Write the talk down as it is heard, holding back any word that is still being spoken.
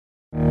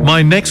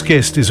My next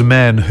guest is a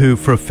man who,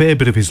 for a fair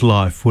bit of his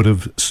life, would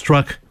have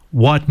struck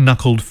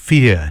white-knuckled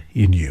fear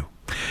in you.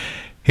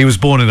 He was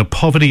born in a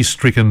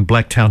poverty-stricken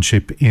black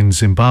township in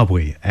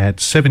Zimbabwe. At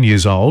 7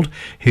 years old,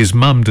 his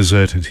mum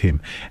deserted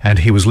him, and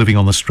he was living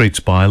on the streets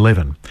by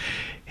 11.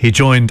 He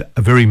joined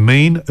a very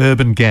mean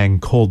urban gang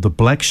called the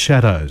Black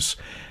Shadows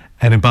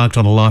and embarked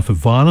on a life of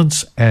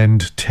violence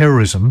and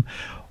terrorism,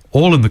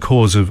 all in the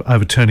cause of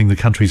overturning the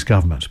country's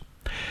government.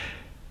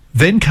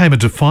 Then came a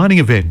defining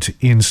event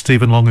in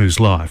Stephen Lungu's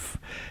life.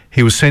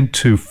 He was sent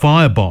to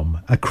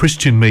firebomb a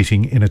Christian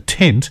meeting in a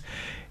tent.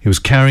 He was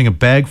carrying a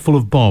bag full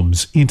of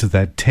bombs into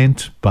that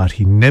tent, but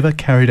he never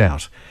carried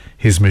out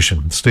his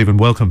mission. Stephen,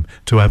 welcome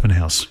to Open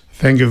House.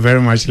 Thank you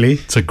very much, Lee.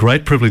 It's a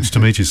great privilege to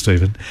meet you,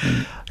 Stephen.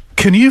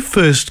 Can you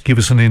first give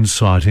us an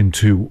insight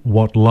into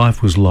what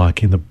life was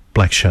like in the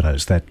Black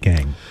Shadows, that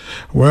gang?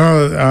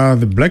 Well,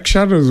 the Black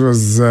Shadows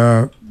was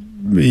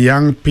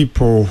young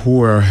people who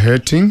were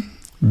hurting,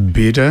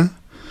 bitter,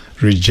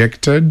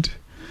 rejected.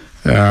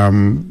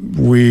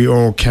 We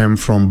all came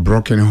from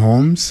broken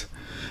homes.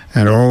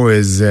 And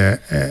always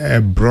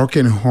a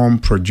broken home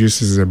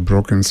produces a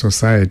broken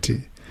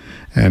society.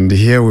 And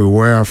here we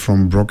were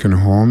from broken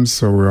homes,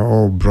 so we were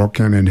all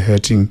broken and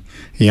hurting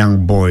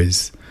young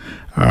boys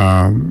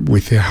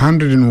with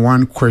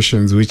 101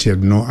 questions which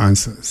had no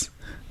answers.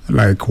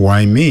 Like,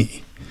 why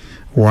me?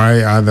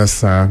 Why others,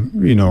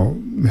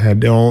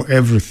 had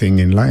everything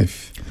in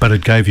life? But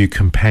it gave you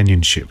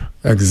companionship.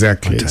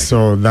 Exactly.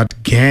 So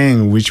that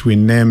gang, which we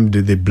named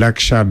the Black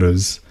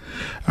Shadows,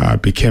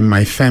 became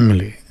my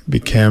family.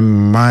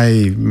 Became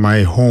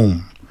my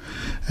home,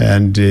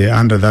 and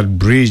under that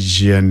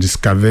bridge and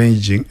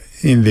scavenging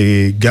in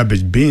the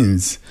garbage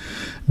bins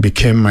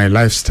became my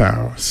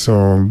lifestyle.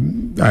 So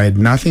I had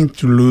nothing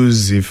to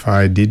lose if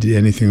I did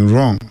anything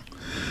wrong.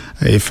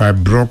 If I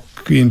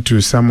broke into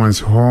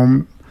someone's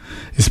home,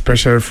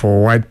 especially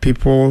for white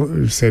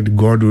people, said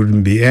God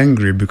wouldn't be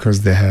angry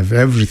because they have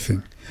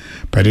everything,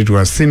 but it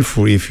was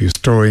sinful if you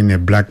stole in a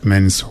black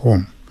man's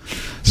home.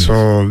 So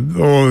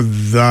all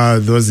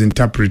those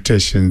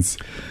interpretations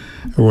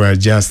were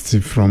just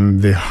from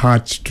the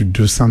heart to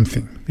do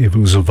something. It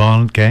was a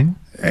violent gang?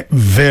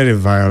 Very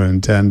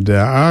violent. And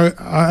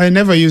I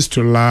never used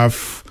to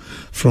laugh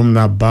from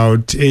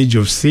about age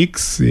of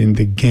 6 in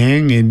the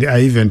gang. And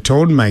I even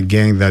told my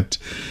gang that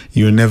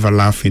you never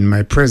laugh in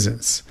my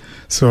presence.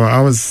 So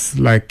I was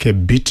like a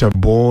bitter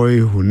boy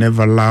who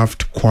never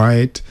laughed,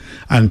 quiet,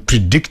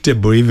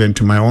 unpredictable even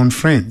to my own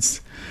friends.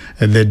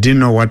 They didn't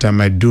know what I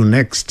might do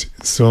next.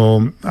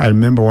 So I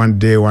remember one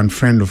day one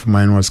friend of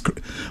mine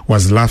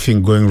was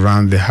laughing going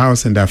around the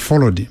house, and I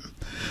followed him.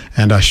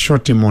 And I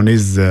shot him on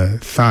his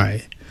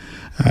thigh.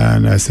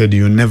 And I said,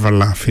 you never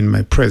laugh in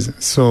my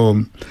presence.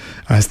 So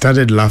I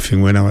started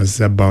laughing when I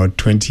was about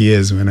 20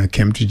 years when I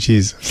came to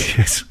Jesus.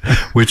 Yes,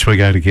 which we're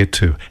going to get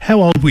to.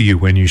 How old were you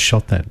when you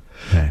shot that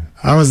man?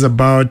 I was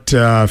about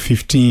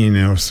 15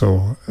 or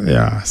so.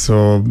 Yeah,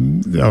 so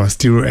I was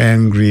still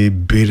angry,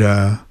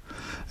 bitter,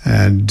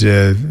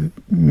 and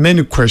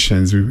many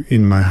questions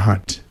in my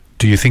heart.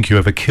 Do you think you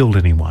ever killed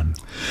anyone?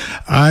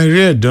 I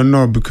really don't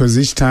know, because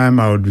each time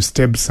I would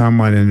stab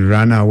someone and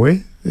run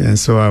away, and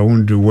so I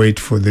wouldn't wait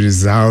for the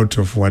result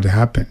of what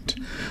happened.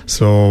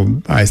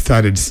 So I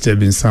started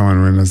stabbing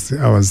someone when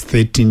I was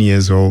 13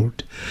 years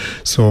old.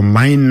 So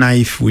my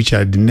knife, which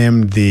I'd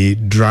named the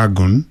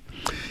Dragon,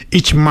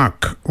 each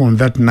mark on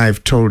that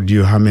knife told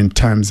you how many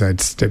times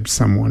I'd stabbed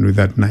someone with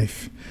that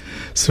knife.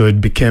 So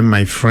it became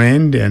my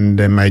friend,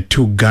 and my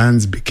 2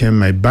 guns became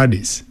my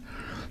buddies.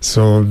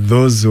 So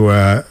those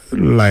were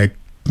like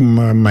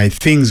my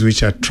things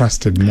which I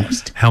trusted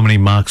most. How many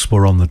marks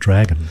were on the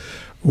Dragon?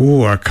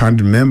 Oh, I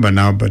can't remember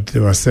now, but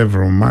there were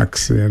several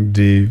marks. And,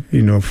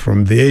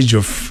 from the age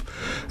of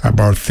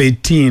about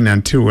 13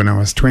 until when I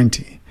was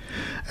 20.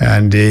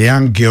 And a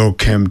young girl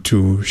came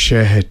to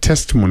share her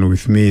testimony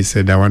with me. She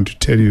said, I want to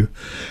tell you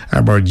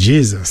about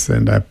Jesus.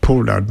 And I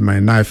pulled out my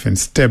knife and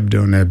stabbed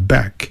on her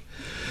back.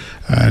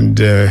 And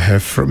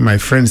my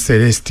friend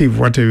said, hey, Steve,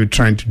 what are you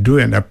trying to do?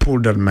 And I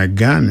pulled out my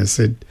gun and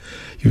said,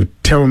 you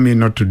tell me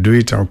not to do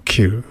it, I'll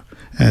kill you.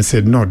 And I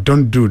said, no,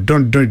 don't do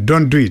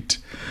it.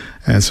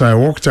 And so I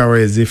walked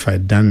away as if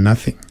I'd done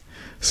nothing.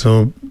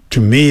 So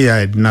to me, I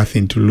had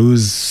nothing to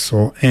lose,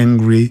 so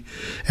angry.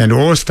 And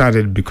all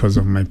started because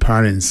of my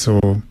parents.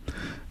 So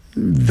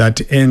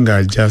that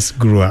anger just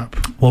grew up.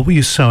 What were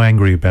you so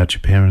angry about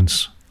your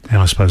parents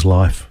and, I suppose,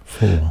 life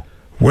for?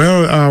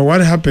 Well,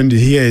 what happened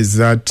here is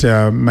that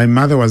my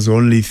mother was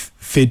only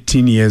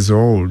 13 years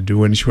old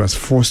when she was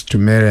forced to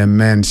marry a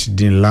man she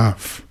didn't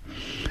love.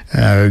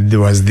 There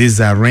was these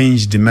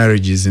arranged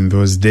marriages in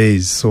those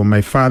days. So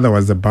my father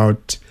was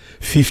about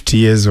 50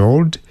 years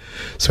old.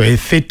 So a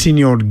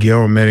 13-year-old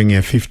girl marrying a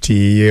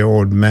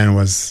 50-year-old man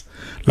was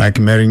like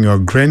marrying your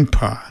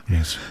grandpa.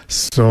 Yes.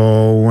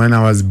 So when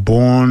I was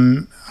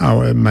born,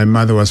 my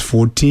mother was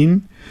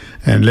 14,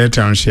 and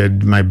later on she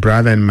had my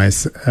brother and my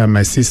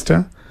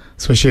sister.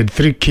 So she had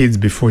 3 kids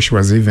before she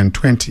was even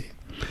 20.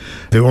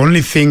 The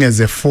only thing as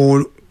a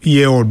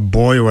 4-year-old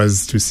boy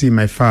was to see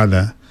my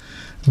father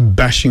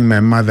bashing my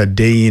mother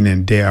day in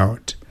and day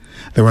out.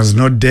 There was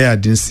no day I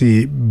didn't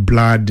see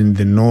blood in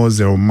the nose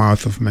or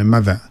mouth of my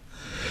mother.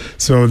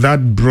 So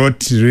that brought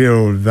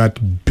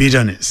that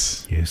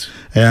bitterness. Yes.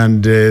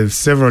 And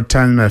several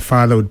times my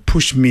father would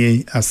push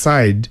me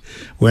aside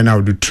when I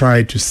would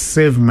try to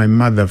save my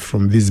mother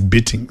from these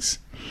beatings.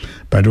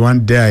 But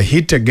one day I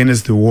hit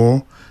against the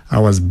wall. I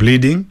was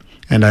bleeding,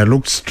 and I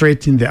looked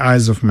straight in the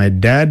eyes of my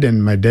dad,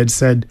 and my dad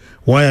said,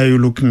 "Why are you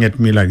looking at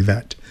me like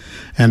that?"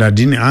 And I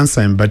didn't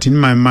answer him, but in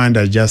my mind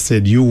I just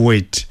said, "You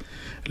wait.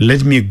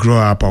 Let me grow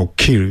up, I'll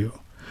kill you."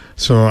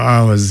 So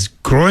I was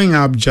growing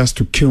up just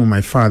to kill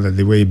my father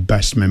the way he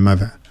bashed my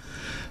mother.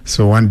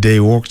 So one day he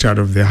walked out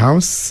of the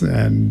house,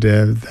 and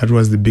that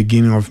was the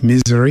beginning of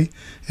misery.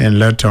 And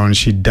later on,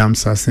 she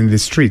dumps us in the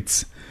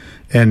streets.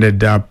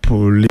 Ended up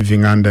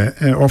living under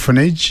an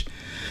orphanage,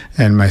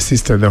 and my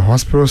sister at the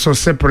hospital. So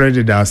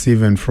separated us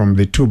even from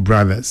the two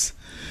brothers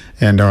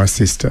and our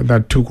sister.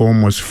 That took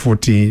almost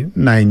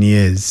 49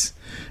 years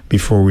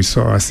before we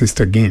saw our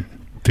sister again.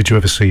 Did you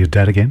ever see your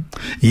dad again?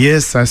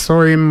 Yes, I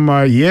saw him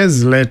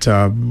years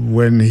later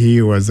when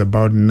he was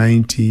about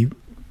 98.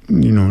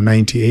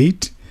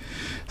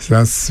 So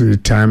that's the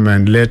time.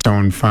 And later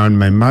on found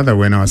my mother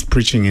when I was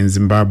preaching in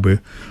Zimbabwe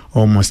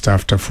almost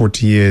after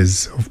 40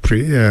 years of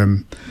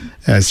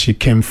as she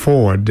came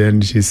forward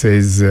and she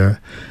says, the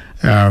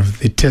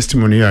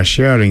testimony you are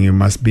sharing, you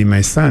must be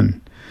my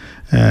son.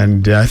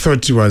 And I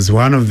thought it was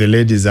one of the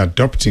ladies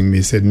adopting me.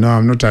 He said, "No,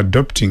 I'm not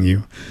adopting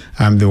you.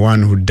 I'm the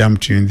one who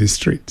dumped you in the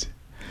street."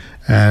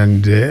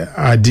 And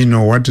I didn't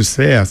know what to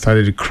say. I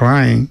started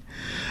crying.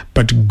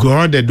 But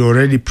God had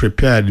already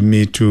prepared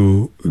me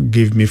to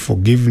give me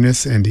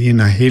forgiveness and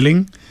inner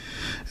healing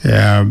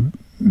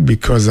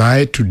because I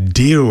had to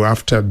deal,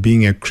 after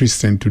being a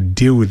Christian, to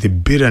deal with the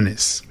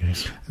bitterness,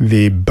 yes,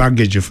 the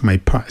baggage of my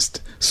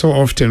past. So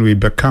often we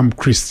become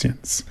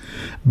Christians,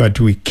 but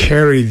we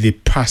carry the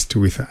past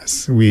with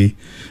us. We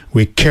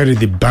carry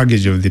the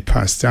baggage of the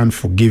past,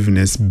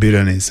 unforgiveness,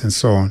 bitterness, and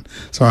so on.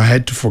 So I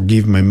had to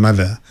forgive my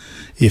mother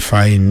if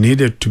I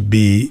needed to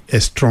be a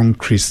strong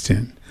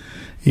Christian,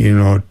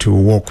 to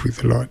walk with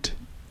the Lord.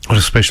 What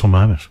a special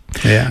moment.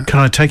 Yeah. Can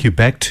I take you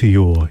back to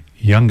your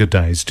younger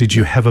days? Did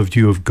you have a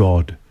view of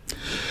God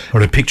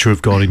or a picture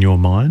of God in your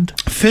mind?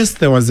 First,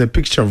 there was a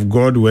picture of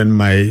God when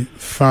my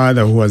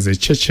father, who was a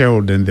church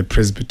elder in the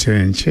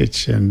Presbyterian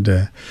church,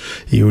 and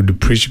he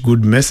would preach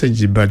good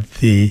message, but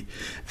the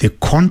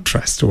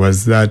contrast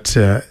was that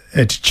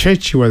at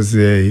church he was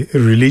a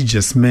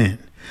religious man,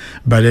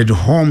 but at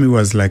home he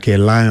was like a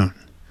lion.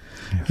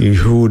 Yes.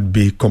 He would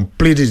be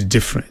completely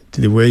different.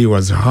 The way he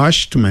was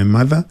harsh to my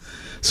mother.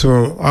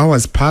 So I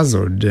was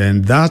puzzled,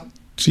 and that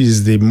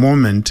is the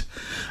moment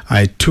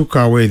I took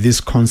away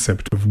this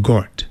concept of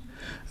God.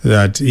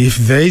 That if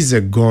there is a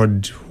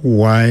God,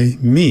 why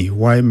me?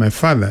 Why my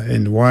father?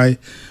 And why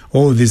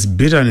all this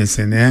bitterness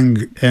and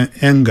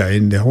anger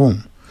in the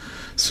home?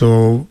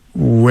 So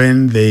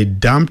when they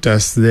dumped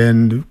us,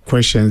 then the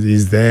question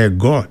is there a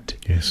God?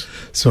 Yes.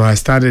 So I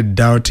started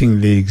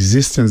doubting the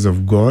existence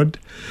of God,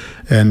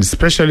 and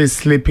especially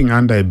sleeping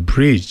under a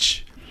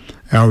bridge.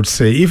 I would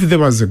say, if there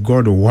was a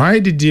God, why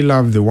did he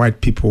love the white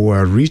people who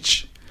are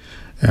rich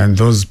and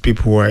those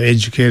people who are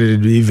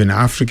educated, even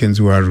Africans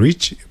who are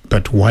rich,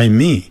 but why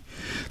me?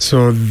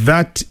 So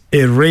that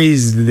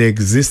erased the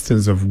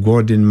existence of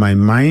God in my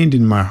mind,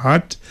 in my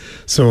heart.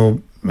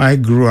 So I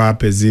grew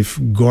up as if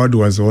God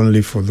was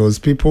only for those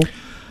people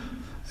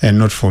and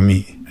not for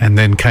me. And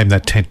then came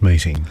that tent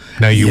meeting.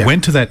 Now, you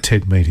went to that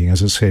tent meeting,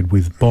 as I said,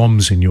 with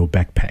bombs in your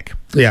backpack.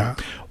 Yeah.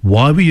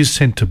 Why were you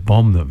sent to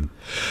bomb them?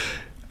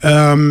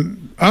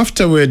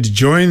 After we had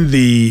joined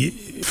the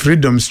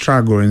freedom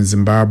struggle in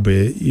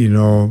Zimbabwe, in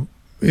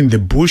the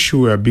bush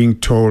we were being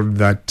told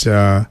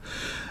that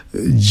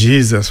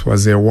Jesus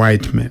was a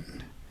white man.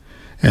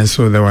 And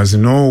so there was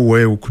no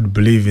way we could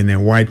believe in a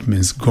white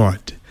man's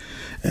God.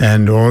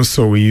 And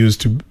also we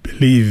used to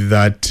believe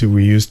that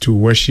we used to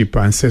worship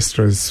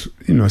ancestral,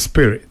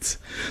 spirits.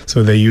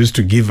 So they used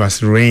to give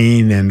us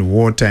rain and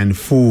water and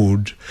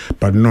food,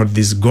 but not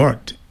this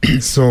God.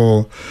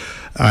 So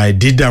I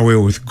did away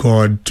with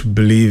God to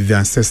believe the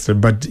ancestral.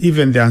 But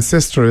even the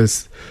ancestral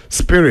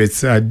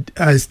spirits,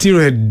 I still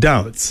had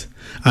doubts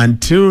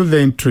until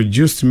they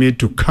introduced me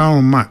to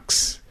Karl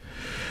Marx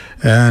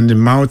and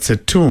Mao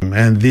Zedong,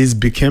 and this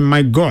became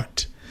my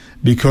God,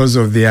 because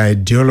of the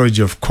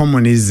ideology of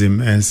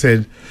communism, and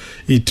said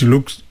it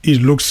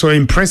looks so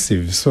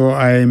impressive. So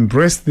I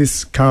embraced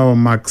this Karl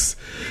Marx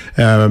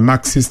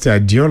Marxist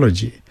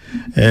ideology.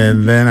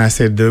 And then I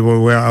said,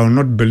 well, I'll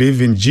not believe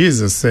in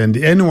Jesus, and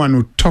anyone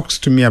who talks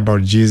to me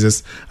about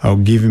Jesus, I'll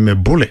give him a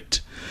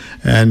bullet.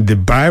 And the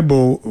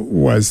Bible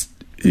was,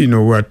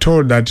 we're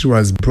told that it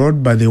was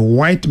brought by the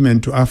white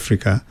men to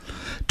Africa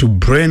to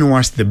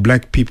brainwash the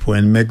black people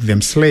and make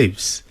them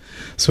slaves.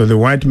 So the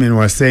white man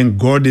was saying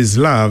God is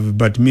love,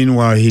 but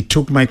meanwhile he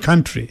took my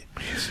country.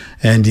 Yes.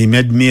 And he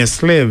made me a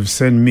slave,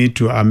 sent me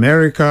to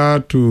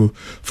America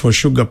for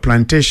sugar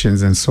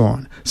plantations and so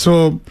on.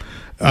 So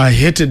I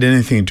hated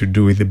anything to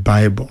do with the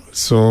Bible.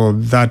 So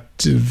that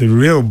the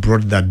real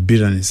brought that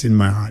bitterness in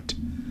my heart.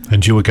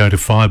 And you were going to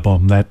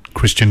firebomb that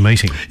Christian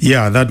meeting?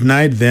 Yeah, that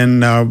night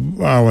then I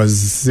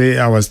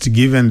was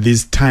given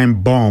this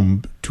time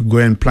bomb to go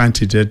and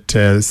plant it at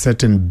a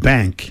certain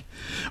bank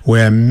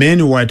where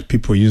many white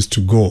people used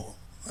to go.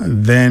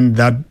 Then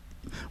that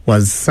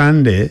was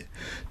Sunday,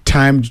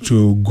 timed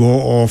to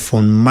go off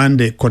on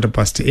Monday,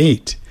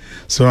 8:15.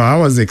 So I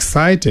was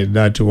excited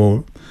that,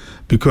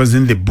 because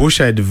in the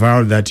bush I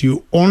vowed that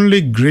you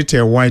only greet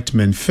a white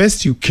man.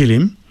 First you kill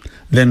him,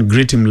 then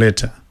greet him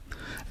later.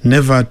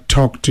 Never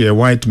talk to a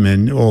white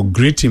man or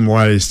greet him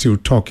while he's still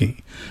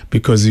talking,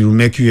 because he will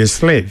make you a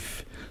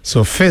slave.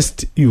 So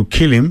first you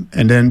kill him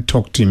and then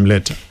talk to him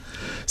later.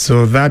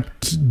 So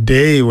that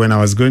day when I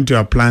was going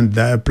to plant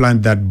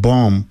that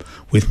bomb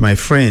with my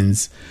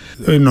friends,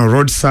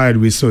 roadside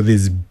we saw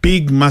this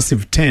big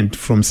massive tent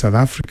from South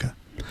Africa.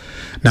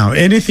 Now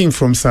anything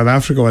from South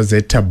Africa was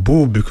a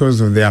taboo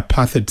because of the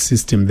apartheid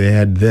system they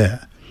had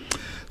there.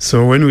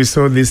 So when we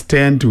saw this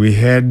tent, we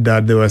heard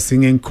that they were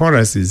singing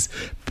choruses,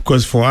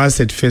 because for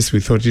us at first we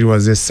thought it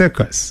was a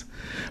circus.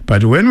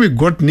 But when we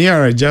got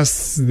nearer,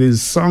 just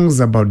these songs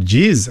about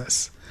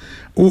Jesus,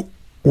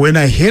 when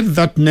I heard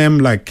that name,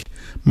 like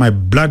my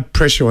blood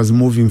pressure was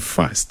moving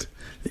fast.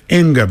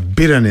 Anger,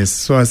 bitterness.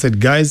 So I said,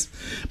 guys,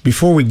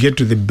 before we get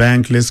to the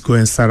bank, let's go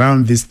and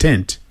surround this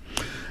tent.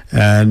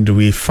 And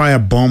we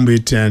firebomb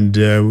it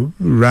and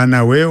run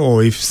away.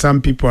 Or if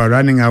some people are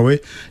running away,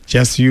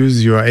 just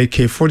use your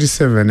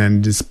AK-47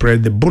 and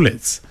spread the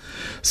bullets.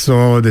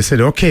 So they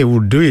said, okay, we'll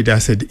do it. I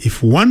said,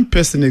 if one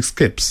person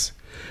escapes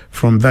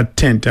from that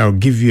tent, I'll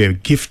give you a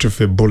gift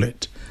of a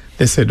bullet.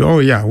 They said, oh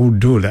yeah, we'll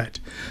do that.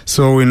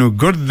 So when we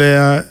got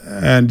there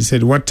and he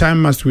said, what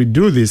time must we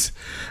do this?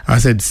 I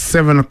said,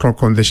 7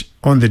 o'clock on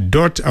the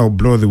dot, I'll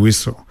blow the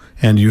whistle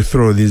and you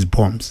throw these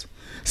bombs.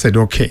 I said,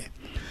 okay.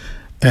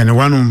 And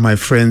one of my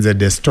friends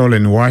had a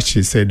stolen watch.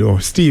 He said, oh,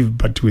 Steve,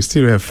 but we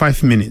still have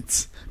 5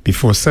 minutes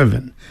before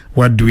 7.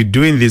 What do we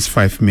do in these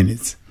 5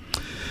 minutes?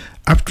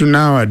 Up to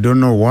now, I don't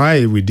know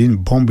why we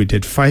didn't bomb it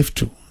at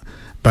 5:02.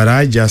 But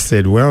I just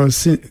said, well,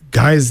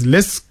 guys,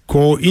 let's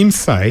go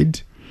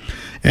inside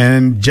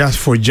and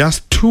for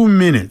just 2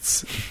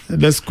 minutes,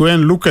 let's go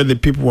and look at the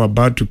people we're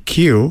about to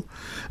kill.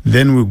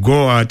 Then we'll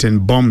go out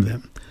and bomb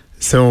them.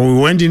 So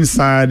we went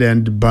inside,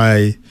 and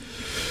by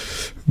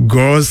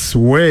God's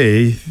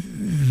way,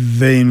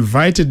 they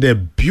invited a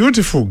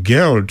beautiful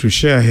girl to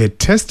share her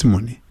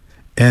testimony.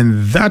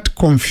 And that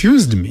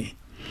confused me,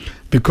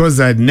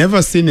 because I'd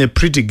never seen a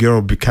pretty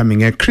girl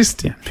becoming a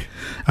Christian.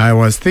 I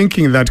was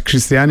thinking that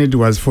Christianity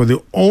was for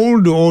the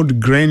old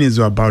grannies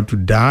who are about to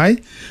die,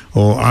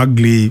 or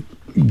ugly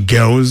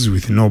girls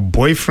with no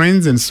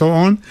boyfriends and so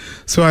on.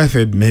 So I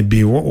thought,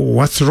 maybe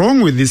what's wrong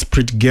with this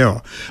pretty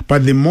girl?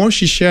 But the more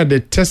she shared the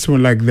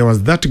testimony, like there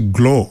was that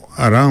glow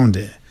around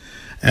her.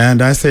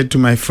 And I said to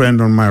my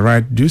friend on my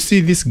right, do you see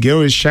this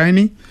girl is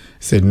shining? He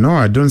said, no,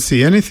 I don't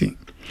see anything.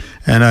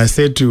 And I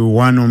said to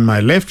one on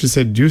my left, he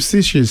said, do you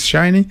see she's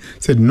shining? I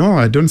said, no,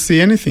 I don't see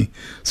anything.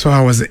 So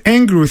I was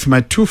angry with my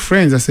two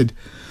friends. I said,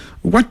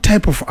 what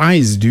type of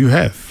eyes do you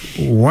have?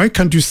 Why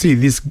can't you see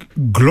this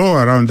glow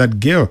around that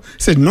girl? He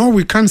said, no,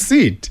 we can't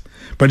see it.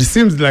 But it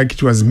seems like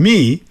it was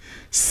me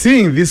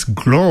seeing this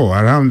glow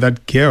around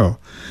that girl.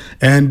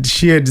 And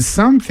she had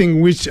something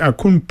which I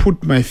couldn't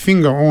put my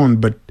finger on,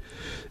 but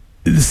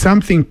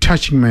something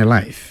touching my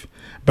life.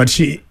 But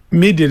she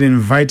immediately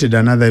invited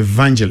another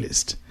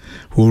evangelist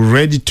who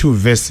read 2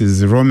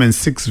 verses, Romans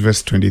 6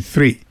 verse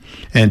 23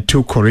 and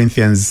 2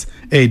 Corinthians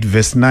 8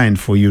 verse 9.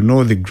 For you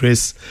know the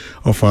grace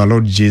of our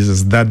Lord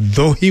Jesus, that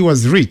though he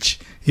was rich,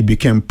 he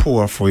became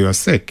poor for your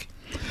sake,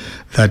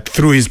 that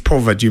through his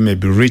poverty you may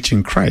be rich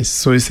in Christ.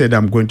 So he said,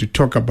 I'm going to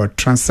talk about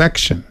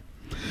transaction.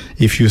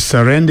 If you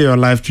surrender your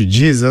life to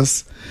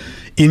Jesus,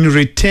 in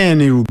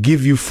return he will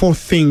give you 4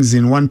 things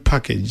in one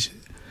package.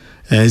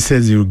 And he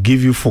says he will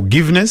give you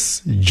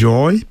forgiveness,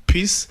 joy,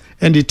 peace,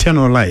 and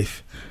eternal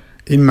life.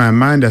 In my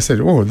mind, I said,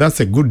 oh, that's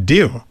a good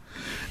deal.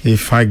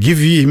 If I give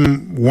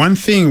him one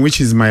thing, which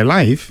is my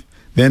life,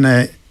 then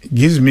it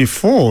gives me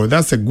 4.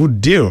 That's a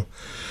good deal.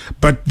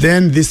 But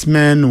then this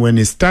man, when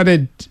he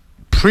started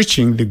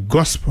preaching the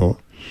gospel,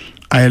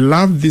 I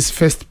love this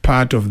first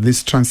part of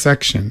this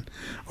transaction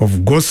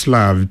of God's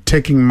love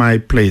taking my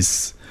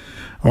place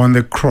on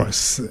the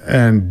cross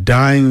and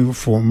dying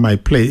for my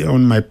place,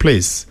 on my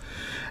place,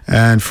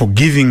 and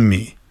forgiving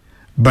me.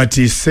 But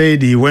he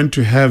said he went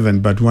to heaven,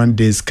 but one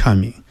day is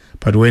coming.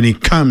 But when he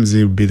comes,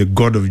 he will be the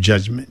God of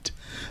judgment.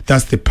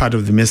 That's the part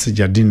of the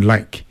message I didn't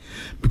like.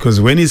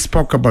 Because when he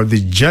spoke about the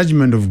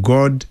judgment of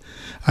God,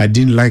 I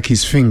didn't like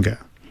his finger.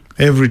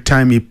 Every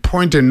time he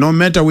pointed, no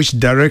matter which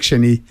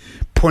direction he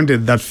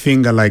pointed that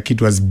finger, like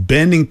it was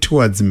bending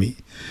towards me.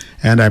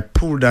 And I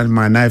pulled out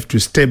my knife to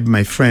stab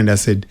my friend. I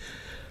said,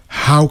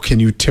 how can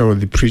you tell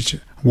the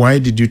preacher? Why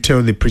did you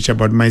tell the preacher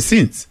about my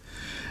sins?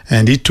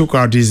 And he took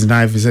out his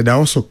knife. He said, I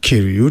also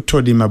kill you. You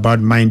told him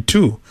about mine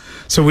too.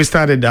 So we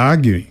started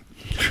arguing.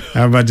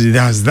 But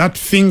that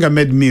finger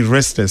made me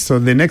restless. So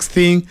the next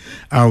thing,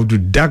 I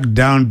would duck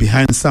down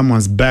behind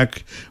someone's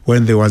back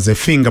when there was a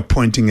finger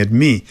pointing at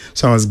me.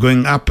 So I was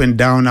going up and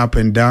down, up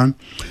and down.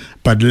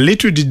 But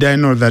little did I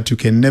know that you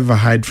can never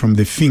hide from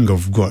the finger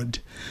of God.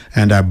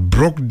 And I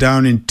broke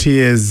down in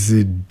tears,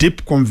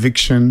 deep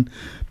conviction,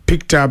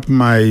 picked up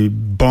my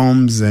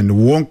bombs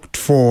and walked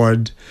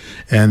forward.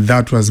 And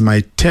that was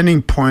my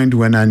turning point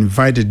when I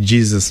invited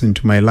Jesus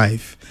into my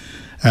life.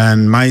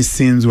 And my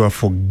sins were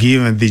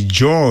forgiven. The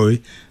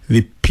joy,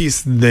 the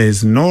peace, there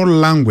is no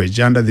language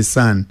under the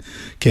sun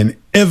can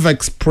ever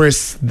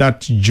express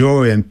that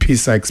joy and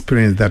peace I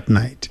experienced that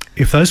night.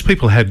 If those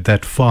people had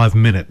that 5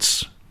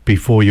 minutes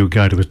before you were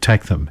going to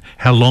attack them,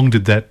 how long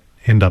did that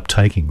end up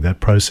taking, that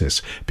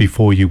process,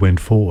 before you went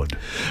forward?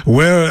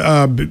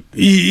 Well,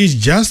 it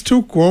just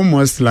took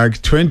almost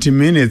like 20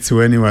 minutes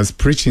when he was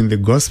preaching the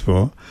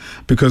gospel,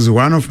 because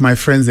one of my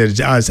friends had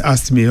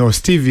asked me, "Oh,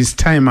 Steve, it's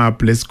time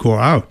up, let's go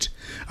out."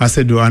 I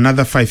said, "Oh,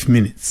 another 5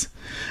 minutes."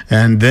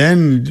 And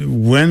then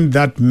when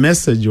that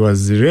message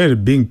was really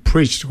being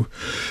preached,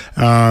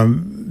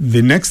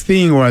 the next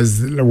thing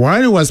was,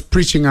 while he was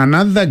preaching,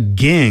 another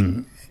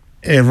gang,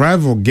 a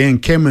rival gang,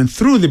 came and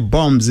threw the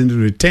bombs into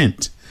the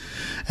tent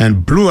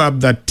and blew up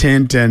that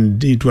tent,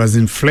 and it was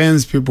in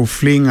flames, people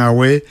fleeing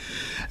away.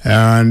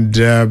 And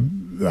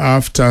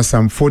after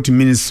some 40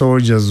 minutes,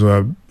 soldiers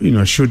were,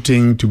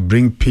 shooting to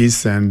bring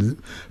peace, and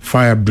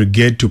fire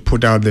brigade to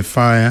put out the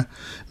fire.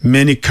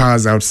 Many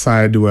cars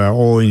outside were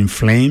all in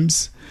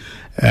flames.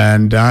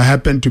 And I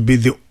happened to be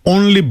the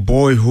only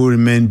boy who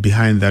remained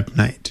behind that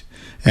night.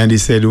 And he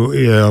said,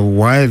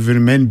 "Why have you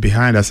remained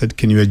behind?" I said,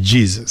 "Can you,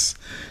 Jesus,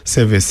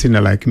 save a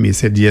sinner like me?" He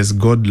said, "Yes,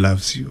 God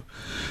loves you."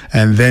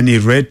 And then he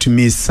read to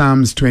me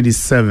Psalms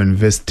 27,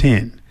 verse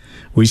 10,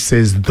 which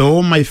says,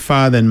 "Though my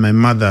father and my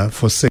mother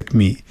forsake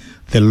me,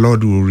 the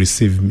Lord will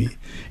receive me."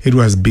 It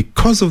was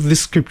because of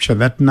this scripture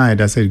that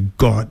night I said,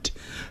 "God,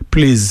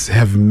 please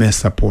have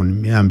mercy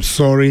upon me. I'm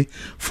sorry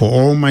for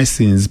all my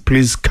sins.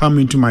 Please come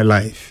into my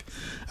life.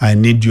 I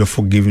need your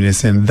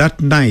forgiveness." And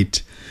that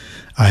night,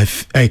 I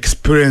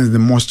experienced the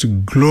most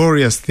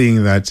glorious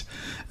thing, that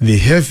the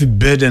heavy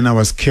burden I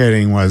was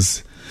carrying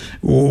was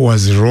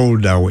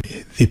rolled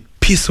away. The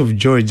peace of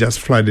joy just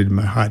flooded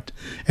my heart,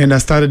 and I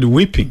started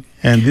weeping.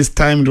 And this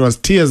time it was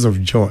tears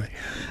of joy.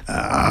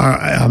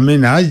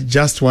 I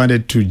just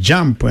wanted to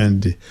jump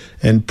and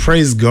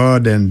praise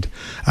God. And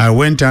I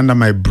went under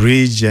my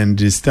bridge and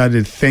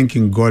started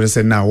thanking God. I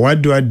said, "Now,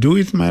 what do I do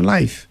with my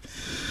life?"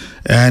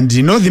 And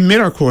the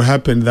miracle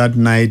happened that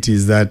night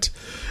is that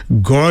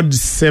God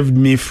saved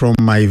me from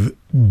my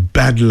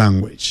bad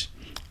language.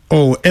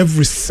 Oh,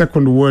 every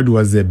second word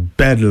was a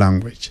bad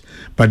language.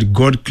 But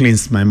God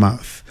cleansed my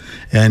mouth,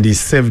 and he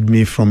saved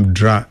me from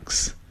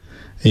drugs.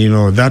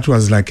 That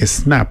was like a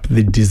snap.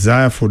 The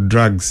desire for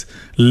drugs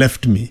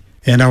left me.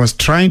 And I was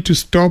trying to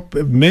stop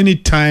many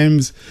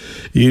times,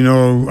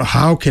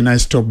 how can I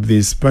stop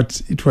this?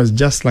 But it was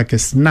just like a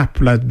snap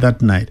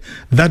that night.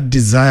 That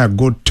desire,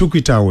 God took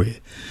it away.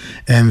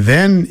 And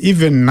then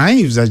even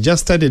knives, I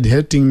just started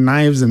hating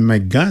knives and my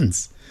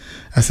guns.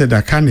 I said,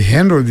 I can't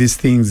handle these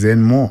things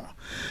anymore.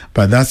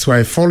 But that's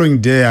why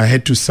following day, I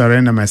had to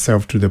surrender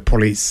myself to the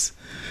police.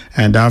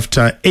 And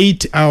after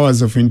 8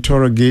 hours of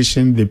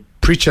interrogation, the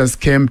preachers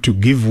came to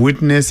give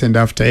witness. And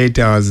after 8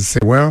 hours, I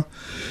said, well,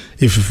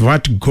 if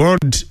what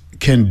God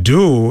can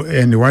do,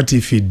 and what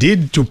if he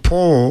did to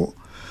Paul,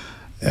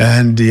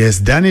 and he has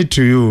done it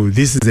to you,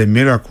 this is a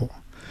miracle.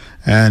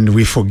 And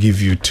we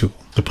forgive you too.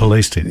 The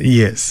police did?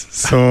 Yes.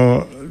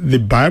 So the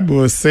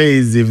Bible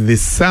says, if the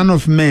Son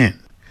of Man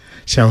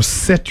shall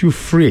set you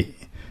free,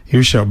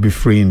 you shall be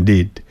free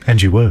indeed.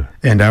 And you were?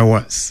 And I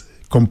was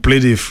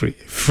completely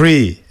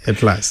free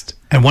at last.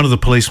 And one of the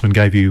policemen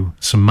gave you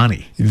some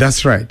money?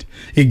 That's right.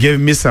 He gave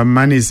me some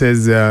money. He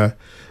says,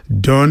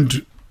 don't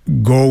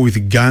go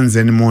with guns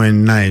anymore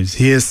and knives.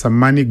 Here's some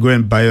money. Go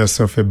and buy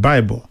yourself a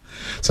Bible.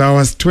 So I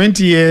was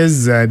 20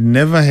 years. I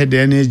never had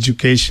any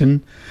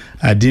education.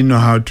 I didn't know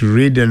how to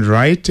read and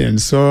write.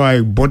 And so I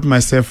bought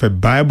myself a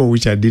Bible,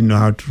 which I didn't know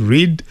how to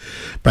read.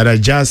 But I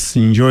just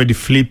enjoyed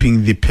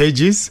flipping the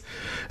pages.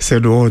 I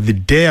said, oh, the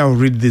day I'll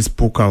read this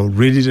book, I'll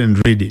read it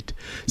and read it.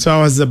 So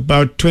I was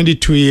about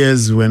 22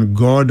 years when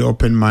God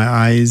opened my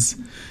eyes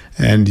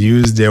and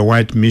used a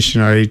white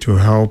missionary to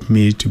help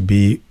me to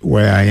be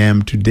where I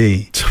am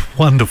today. It's a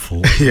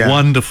wonderful,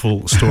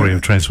 wonderful story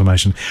of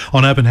transformation.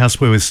 On Open House,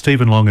 we're with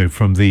Stephen Lungu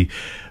from the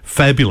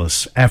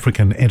fabulous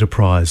African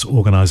Enterprise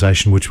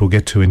Organisation, which we'll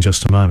get to in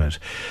just a moment.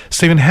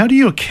 Stephen, how do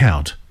you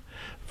account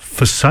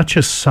for such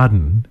a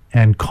sudden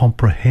and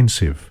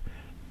comprehensive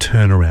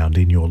turnaround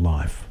in your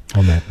life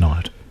on that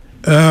night?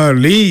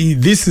 Lee,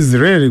 this is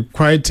really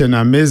quite an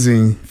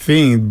amazing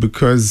thing,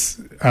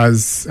 because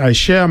as I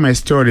share my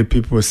story,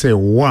 people say,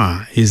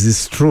 wow, is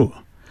this true?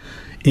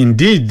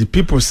 Indeed,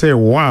 people say,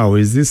 wow,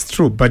 is this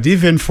true? But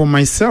even for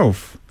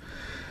myself,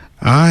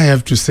 I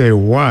have to say,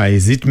 why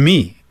is it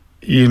me?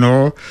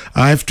 I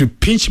have to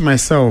pinch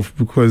myself,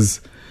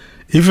 because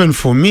even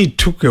for me, it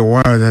took a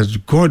while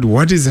that, God,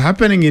 what is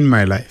happening in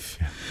my life?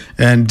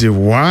 And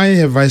why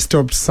have I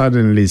stopped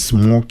suddenly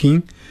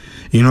smoking?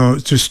 You know,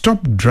 to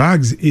stop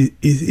drugs,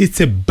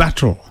 it's a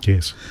battle.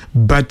 Yes.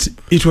 But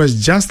it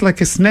was just like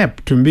a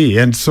snap to me.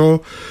 And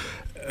so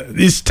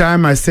each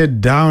time I sat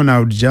down, I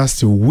would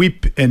just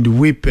weep and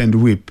weep and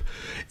weep.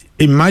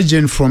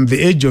 Imagine from the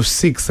age of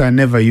 6, I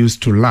never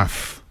used to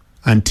laugh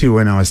until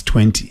when I was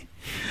 20.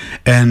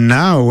 And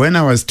now when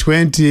I was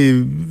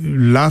 20,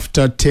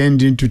 laughter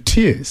turned into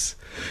tears.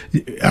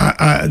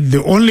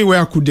 The only way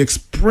I could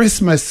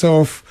express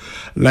myself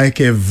like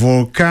a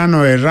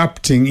volcano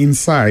erupting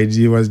inside,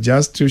 it was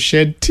just to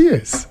shed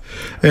tears.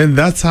 And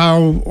that's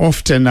how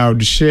often I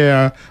would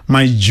share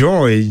my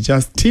joy,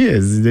 just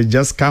tears. They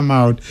just come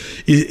out.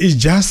 It's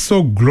just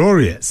so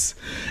glorious.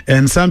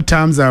 And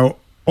sometimes I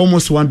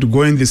almost want to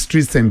go in the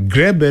streets and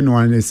grab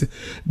anyone and say,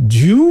 do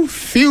you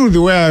feel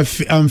the way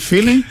I'm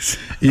feeling?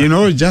 You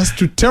know, just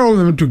to tell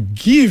them, to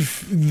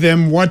give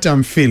them what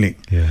I'm feeling.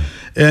 Yeah.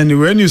 And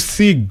when you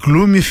see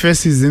gloomy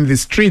faces in the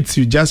streets,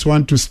 you just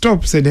want to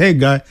stop, say, hey,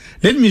 guy,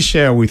 let me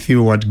share with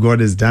you what God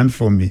has done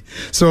for me.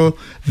 So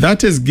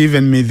that has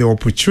given me the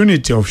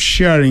opportunity of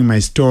sharing my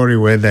story,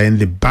 whether in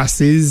the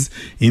buses,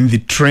 in the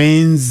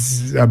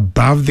trains,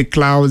 above the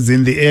clouds,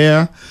 in the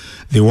air.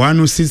 The one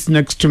who sits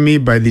next to me,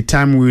 by the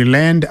time we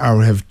land, I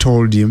will have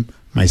told him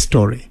my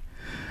story.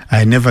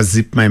 I never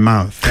zip my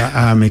mouth.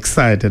 I'm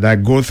excited. I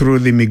go through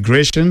the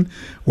immigration.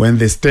 When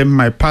they stamp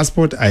my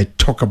passport, I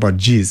talk about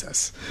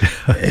Jesus.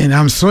 And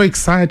I'm so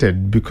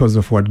excited because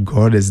of what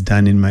God has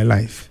done in my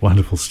life.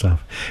 Wonderful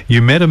stuff.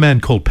 You met a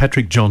man called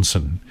Patrick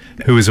Johnson,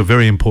 who is a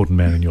very important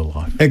man in your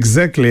life.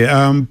 Exactly.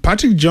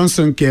 Patrick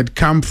Johnson had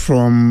come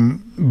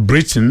from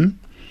Britain.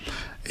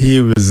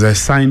 He was a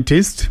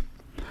scientist.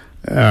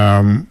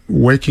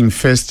 Working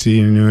first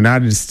in the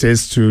United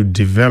States to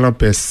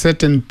develop a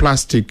certain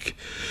plastic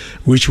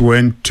which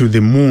went to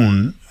the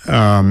moon.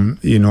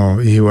 You know,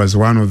 he was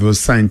one of those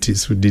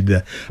scientists who did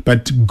that.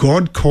 But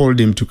God called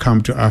him to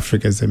come to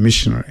Africa as a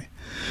missionary,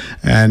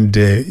 and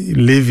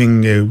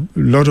leaving a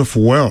lot of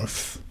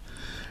wealth,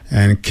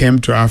 and came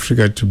to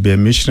Africa to be a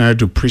missionary,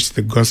 to preach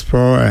the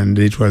gospel. And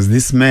it was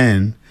this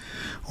man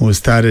who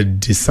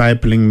started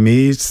discipling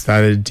me,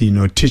 started,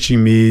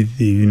 teaching me,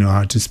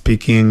 how to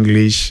speak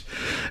English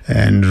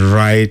and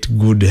write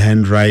good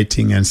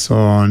handwriting and so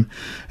on.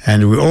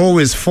 And we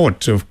always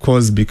fought, of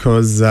course,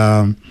 because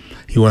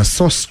he was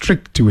so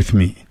strict with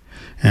me.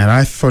 And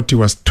I thought he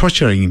was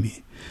torturing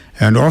me.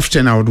 And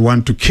often I would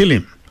want to kill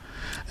him.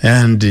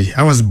 And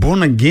I was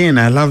born again.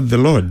 I loved the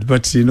Lord.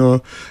 But,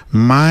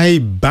 my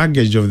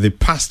baggage of the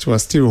past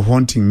was still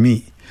haunting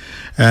me.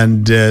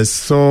 And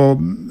so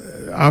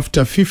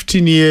after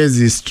 15 years,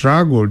 he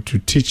struggled to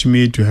teach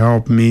me, to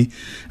help me,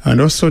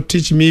 and also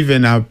teach me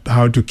even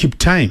how to keep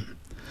time.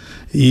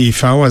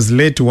 If I was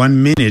late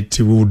 1 minute,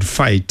 we would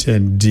fight.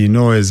 And,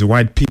 as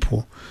white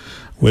people,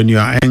 when you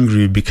are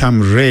angry, you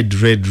become red.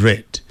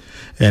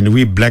 And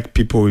we black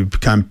people, we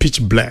become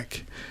pitch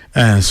black.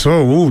 And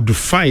so we would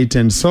fight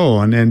and so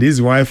on. And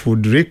his wife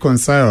would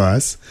reconcile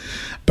us.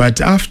 But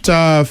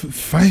after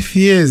 5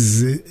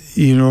 years,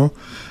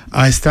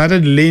 I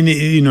started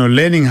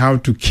learning how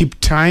to keep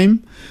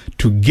time,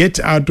 to get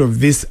out of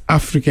this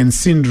African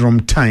syndrome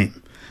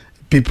time.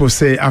 People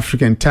say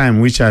African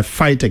time, which I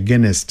fight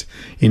against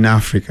in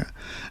Africa.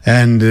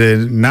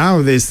 And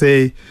now they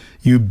say,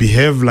 you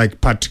behave like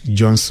Patrick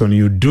Johnson.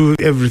 You do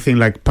everything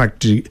like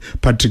Patrick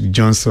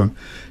Johnson.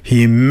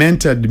 He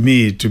mentored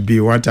me to be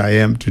what I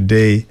am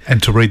today.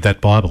 And to read that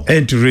Bible.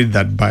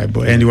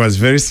 And he was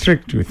very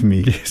strict with me.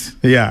 Yes.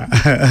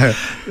 Yeah.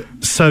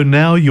 So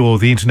now you're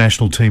the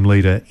international team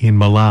leader in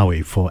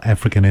Malawi for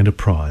African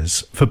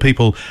Enterprise. For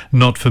people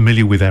not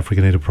familiar with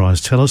African Enterprise,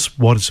 tell us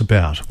what it's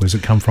about. Where's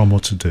it come from?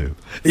 What's it do?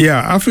 Yeah,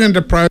 African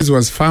Enterprise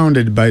was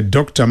founded by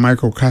Dr.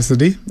 Michael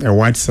Cassidy, a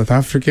white South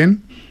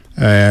African,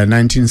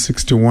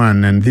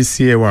 1961, and this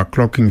year we're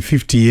clocking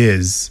 50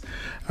 years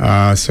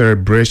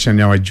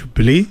celebration, our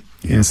Jubilee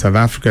in South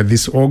Africa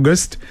this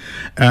August.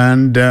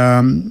 And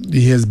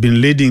he has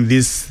been leading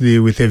this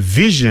with a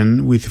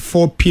vision with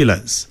 4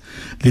 pillars.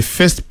 The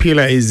first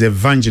pillar is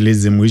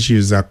evangelism, which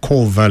is a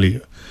core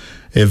value.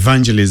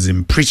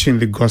 Evangelism, preaching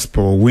the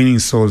gospel, winning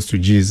souls to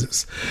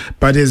Jesus.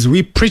 But as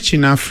we preach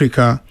in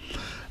Africa,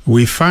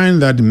 we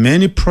find that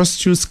many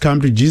prostitutes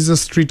come to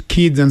Jesus, street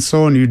kids and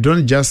so on. You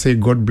don't just say,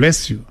 God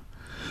bless you.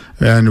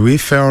 And we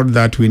felt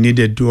that we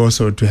needed to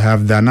also to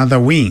have another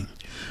wing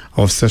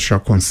of sexual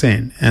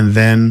concern, and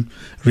then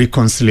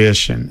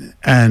reconciliation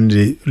and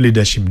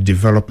leadership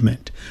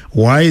development.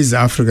 Why is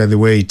Africa the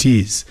way it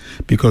is?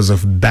 Because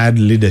of bad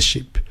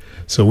leadership.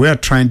 So we are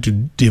trying to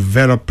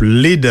develop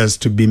leaders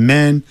to be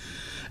men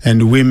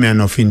and women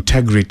of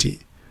integrity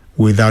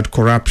without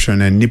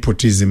corruption and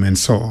nepotism and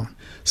so on.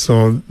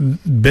 So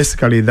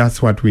basically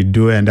that's what we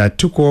do. And I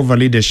took over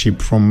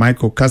leadership from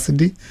Michael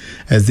Cassidy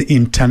as the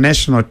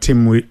international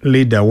team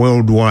leader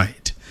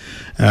worldwide.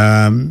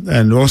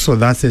 And also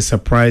that's a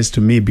surprise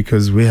to me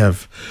because we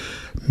have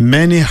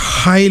many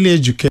highly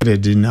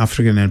educated in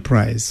African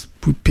Enterprise,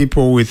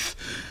 people with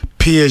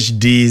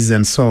PhDs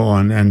and so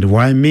on. And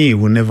why me,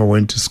 who never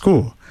went to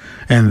school?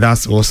 And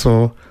that's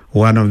also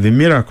one of the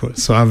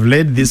miracles. So I've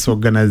led this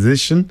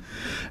organization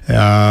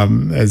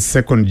as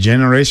second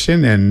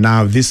generation, and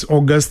now this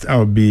August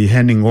I'll be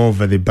handing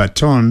over the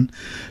baton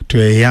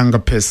to a younger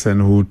person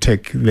who will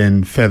take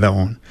then further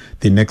on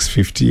the next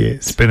 50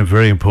 years. It's been a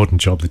very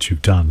important job that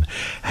you've done.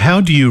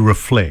 How do you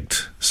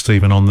reflect,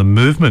 Stephen, on the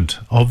movement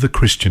of the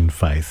Christian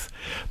faith,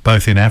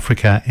 both in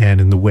Africa and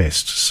in the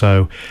West?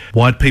 So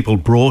white people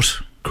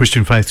brought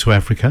Christian faith to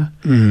Africa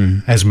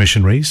as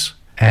missionaries,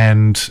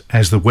 and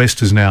as the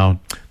West is now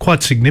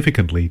quite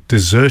significantly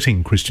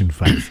deserting Christian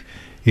faith,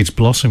 it's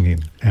blossoming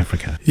in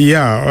Africa.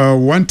 Yeah,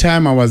 one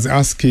time I was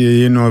asked,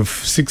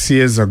 6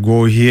 years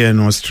ago here in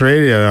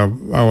Australia,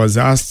 I was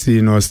asked,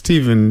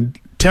 Stephen,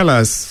 tell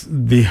us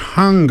the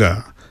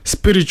hunger,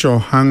 spiritual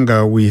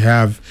hunger we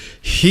have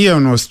here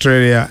in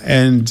Australia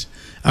and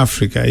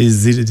Africa.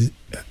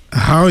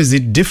 How is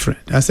it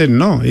different? I said,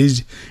 no,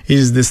 it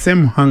is the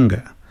same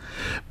hunger.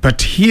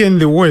 But here in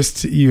the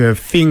West, you have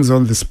things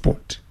on the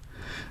spot.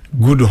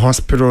 Good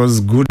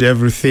hospitals, good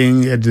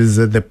everything. It is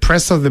at the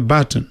press of the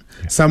button.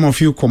 Yeah. Some of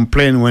you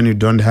complain when you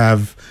don't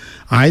have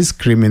ice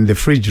cream in the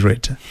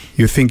refrigerator.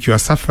 You think you are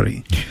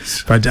suffering.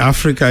 Yes. But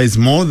Africa is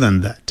more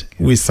than that.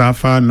 Yeah. We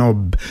suffer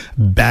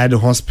bad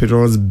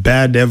hospitals,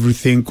 bad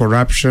everything,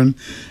 corruption,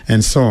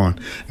 and so on.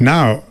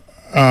 Now,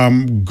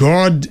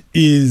 God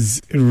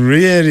is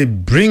really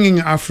bringing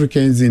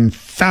Africans in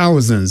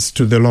thousands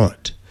to the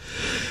Lord.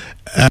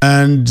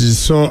 And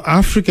so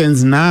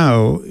Africans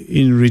now,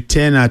 in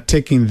return, are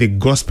taking the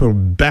gospel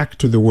back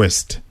to the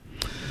West.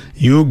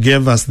 You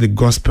gave us the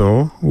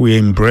gospel, we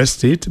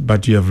embraced it,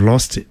 but you have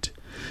lost it.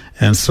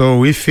 And so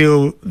we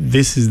feel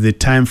this is the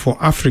time for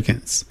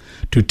Africans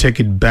to take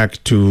it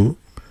back to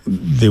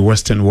the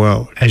Western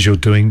world. As you're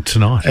doing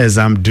tonight. As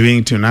I'm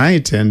doing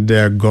tonight. And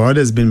God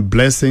has been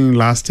blessing.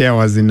 Last year I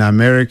was in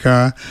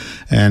America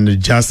and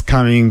just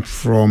coming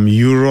from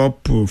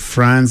Europe,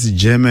 France,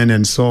 Germany,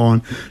 and so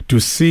on,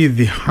 to see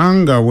the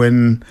hunger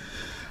when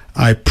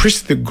I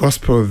preach the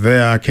gospel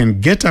there. I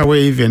can get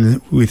away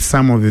even with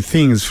some of the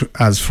things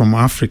as from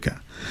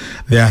Africa.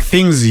 There are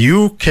things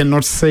you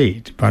cannot say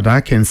it, but I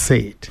can say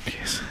it.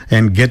 Yes.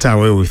 And get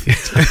away with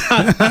it.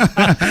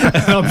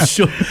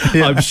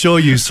 I'm sure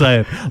you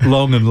say it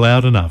long and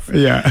loud enough.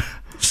 Yeah.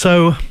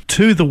 So,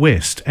 to the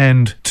West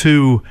and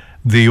to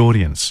the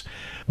audience,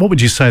 what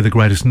would you say the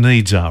greatest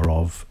needs are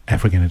of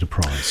African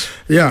Enterprise?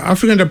 Yeah,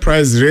 African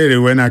Enterprise really,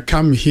 when I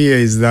come here,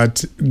 is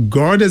that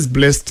God has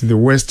blessed the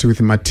West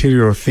with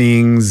material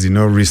things,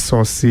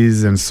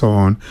 resources and so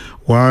on,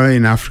 while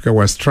in Africa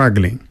we're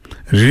struggling,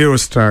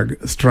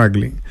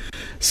 struggling.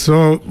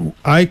 So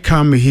I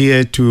come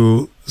here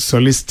to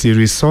solicit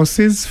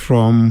resources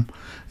from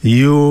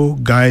you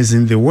guys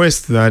in the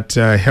West that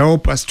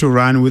help us to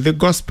run with the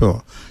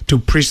gospel, to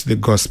preach the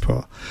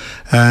gospel.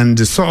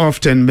 And so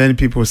often many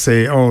people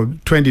say,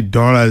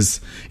 $20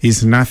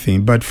 is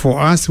nothing. But for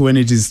us, when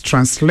it is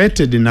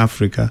translated in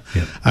Africa,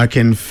 I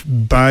can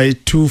buy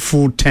 2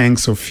 full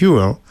tanks of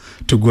fuel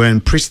to go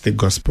and preach the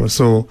gospel.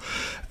 So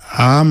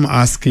I'm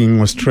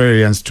asking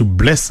Australians to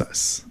bless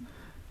us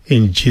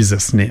in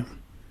Jesus' name.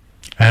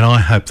 And I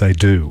hope they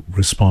do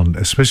respond,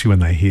 especially when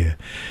they hear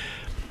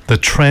the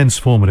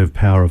transformative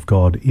power of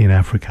God in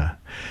Africa.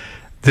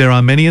 There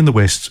are many in the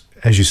West,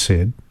 as you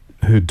said,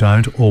 who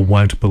don't or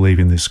won't believe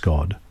in this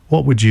God.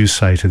 What would you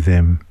say to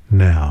them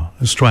now,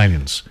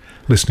 Australians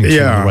listening to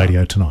the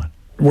radio tonight?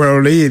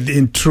 Well,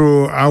 in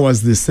true, I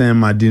was the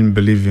same. I didn't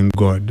believe in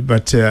God.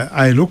 But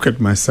I look at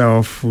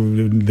myself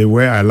the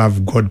way I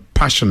love God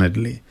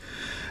passionately.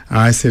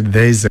 I said,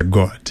 there is a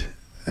God.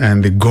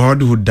 And the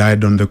God who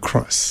died on the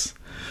cross,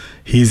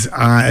 his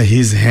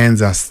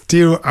hands are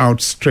still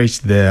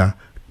outstretched there.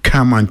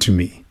 Come unto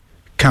me.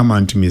 Come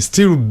unto me.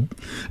 Still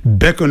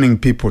beckoning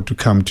people to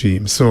come to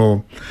him.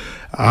 So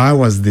I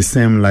was the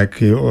same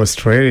like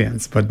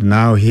Australians. But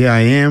now here I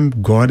am.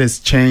 God has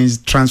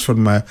changed,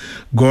 transformed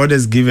God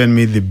has given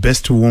me the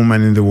best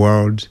woman in the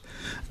world,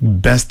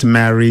 best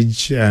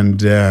marriage.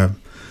 And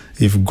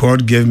if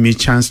God gave me a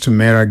chance to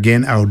marry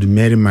again, I would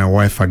marry my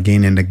wife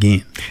again and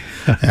again.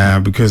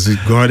 Because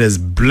God has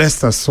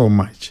blessed us so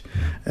much.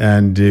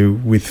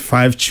 And with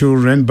 5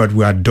 children, but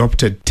we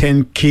adopted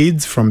 10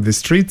 kids from the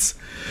streets.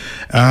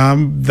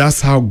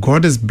 That's how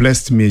God has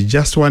blessed me.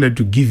 Just wanted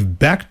to give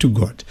back to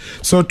God.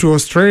 So to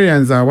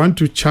Australians, I want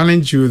to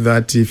challenge you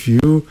that if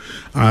you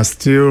are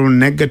still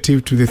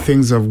negative to the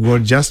things of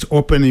God, just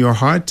open your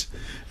heart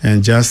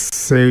and just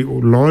say,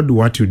 Lord,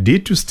 what you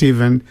did to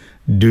Stephen,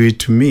 do it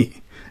to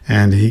me.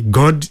 And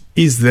God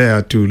is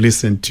there to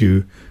listen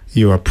to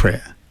your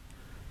prayer.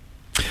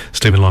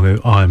 Stephen Lungu,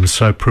 I'm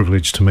so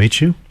privileged to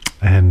meet you,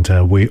 and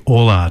we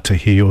all are to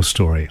hear your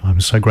story. I'm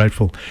so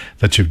grateful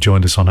that you've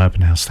joined us on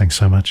Open House. Thanks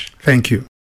so much. Thank you.